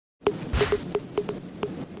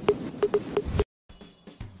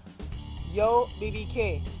Yo,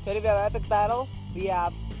 BBK. Today we have epic battle. We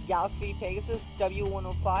have Galaxy Pegasis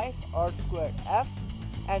W105R²F,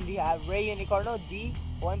 and we have Unicorno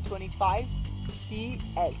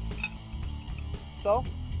D125CS. So,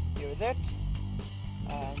 here's it,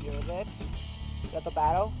 and here's it. Let the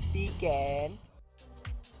battle begin.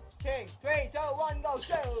 Okay, 3, 2, 1, go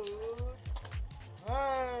shoot!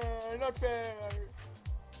 Not fair.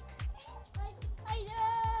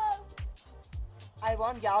 I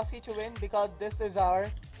want Galaxy to win because this is our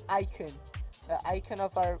icon. The icon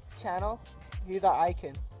of our channel. He's our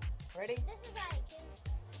icon. Ready? This is icon.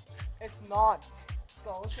 It's not.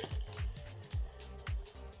 Go.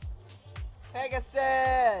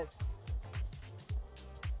 Pegasus!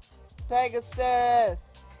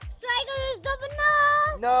 Pegasus! Striker is the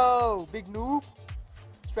winner! No! Big noob!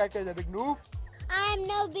 Striker is a big noob. I am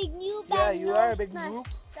no big noob. Yeah, you are a big noob.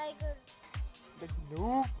 Striker. Big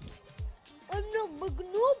noob. I'm no big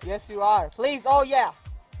noob. Yes, you are. Please. Oh, yeah.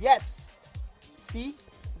 Yes. See?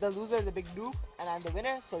 The loser is a big noob, and I'm the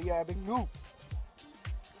winner, so you're a big noob.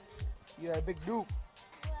 You're a big noob.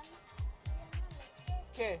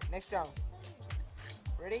 Okay, next round.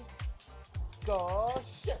 Ready? Go.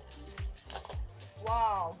 Shit.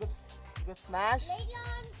 Wow. Good smash.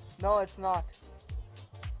 No, it's not.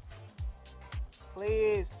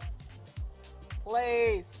 Please.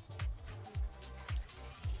 Please.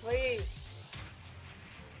 Please.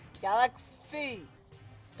 Galaxy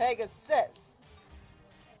Pegasus.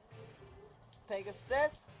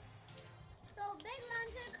 Pegasus. So big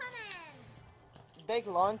launcher coming. Big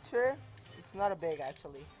launcher? It's not a big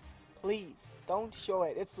actually. Please don't show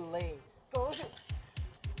it. It's lame. Go.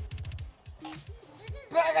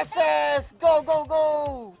 Pegasus! Go, go,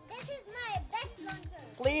 go! This is my best launcher.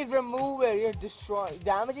 Please remove it. You're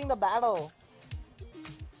damaging the battle.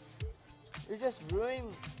 You're just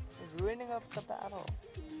ruining up the battle.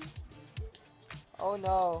 Oh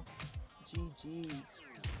no. GG.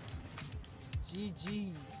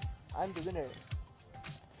 GG. I'm the winner.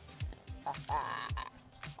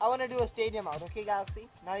 I want to do a stadium out, okay, Galaxy?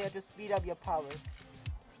 Now you have to speed up your powers.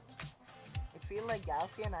 It feels like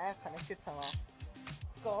Galaxy and I are connected somehow.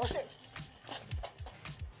 Go, shit.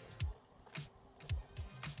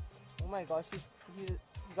 Oh my gosh, he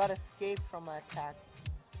got escaped from my attack.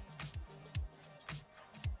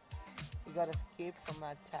 He got escaped from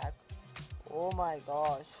my attack. Oh my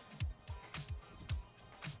gosh.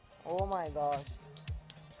 Oh my gosh.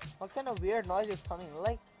 What kind of weird noise is coming?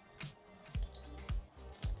 Like,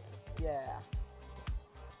 yeah.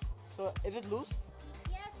 So, is it loose?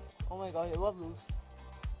 Yes. Oh my gosh, it was loose.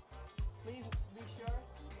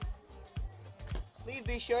 Please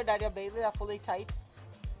be sure that your Beyblades are fully tight,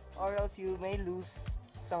 or else you may lose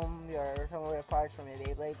some of your parts from your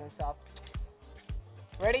Beyblades and stuff.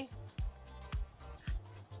 Ready?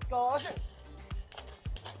 Go!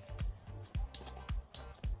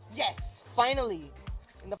 Yes! Finally!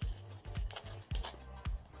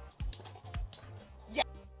 Yeah!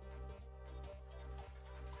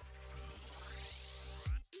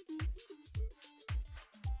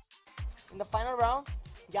 In the final round,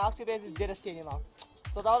 Galaxy Pegasus did a stadium out.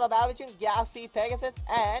 So that was a battle between Galaxy Pegasus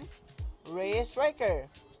and Ray Striker.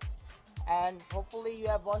 And hopefully you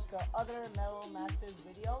have watched the other Metal Masters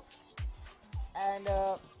videos. And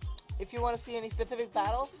if you want to see any specific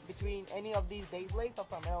battle between any of these Beyblades or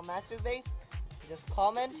from Metal Masters days, just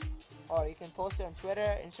comment, or you can post it on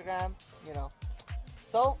Twitter, Instagram, you know.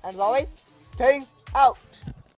 So, as always, things out!